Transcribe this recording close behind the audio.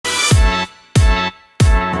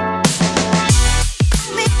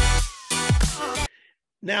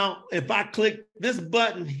Now, if I click this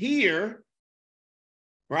button here,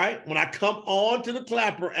 right, when I come on to the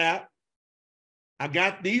Clapper app, I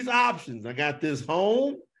got these options. I got this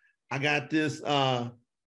home. I got this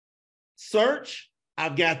search.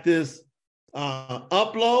 I've got this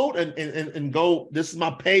upload and go. This is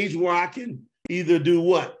my page where I can either do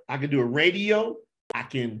what? I can do a radio. I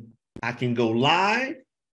can go live,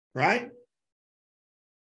 right?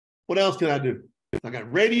 What else can I do? I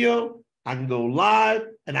got radio. I can go live,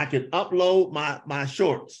 and I can upload my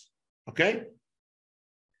shorts. Okay.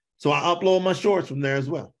 So I upload my shorts from there as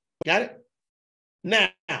well. Got it? Now,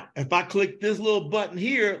 if I click this little button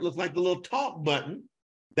here, it looks like the little talk button.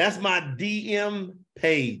 That's my DM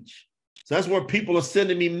page. So that's where people are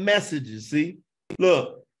sending me messages. See,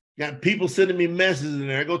 look, got people sending me messages in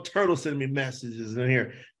there. I go Turtle sending me messages in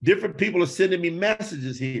here. Different people are sending me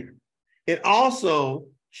messages here. It also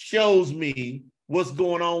shows me what's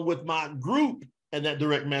going on with my group and that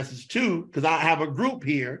direct message too, because I have a group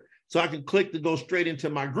here. So I can click to go straight into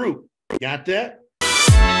my group. Got that?